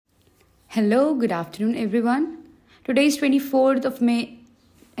Hello, good afternoon everyone. Today is 24th of May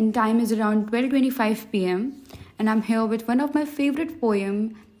and time is around 12:25 p.m. and I'm here with one of my favorite poem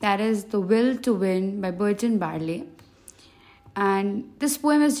that is The Will to Win by Burton Barley. And this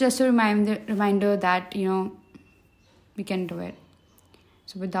poem is just a reminder that we can do it.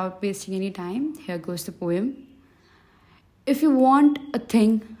 So without wasting any time, here goes the poem. If you want a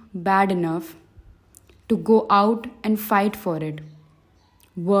thing bad enough to go out and fight for it,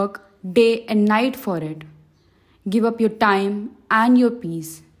 work day and night for it, give up your time and your peace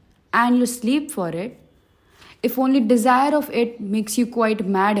and your sleep for it, if only desire of it makes you quite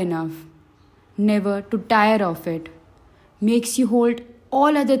mad enough, never to tire of it, makes you hold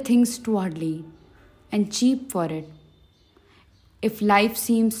all other things towardly and cheap for it. If life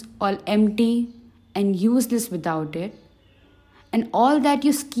seems all empty and useless without it, and all that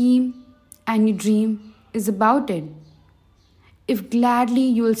you scheme and you dream is about it, if gladly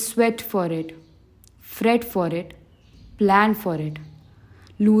you will sweat for it, fret for it, plan for it,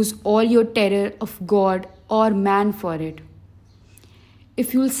 lose all your terror of God or man for it,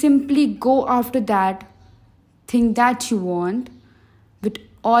 if you will simply go after that thing that you want with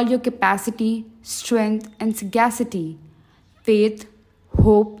all your capacity, strength, and sagacity, faith,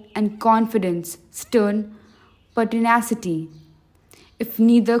 hope, and confidence, stern pertinacity, if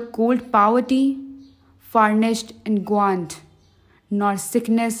neither cold poverty, furnished and gaunt, nor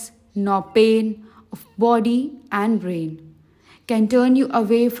sickness, nor pain of body and brain can turn you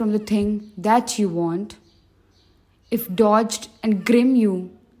away from the thing that you want, if dodged and grim you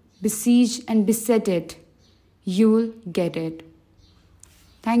besiege and beset it, you'll get it.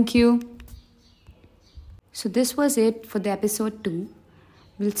 Thank you. So this was it for the episode 2.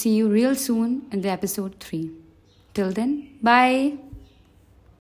 We'll see you real soon in the episode 3. Till then, bye.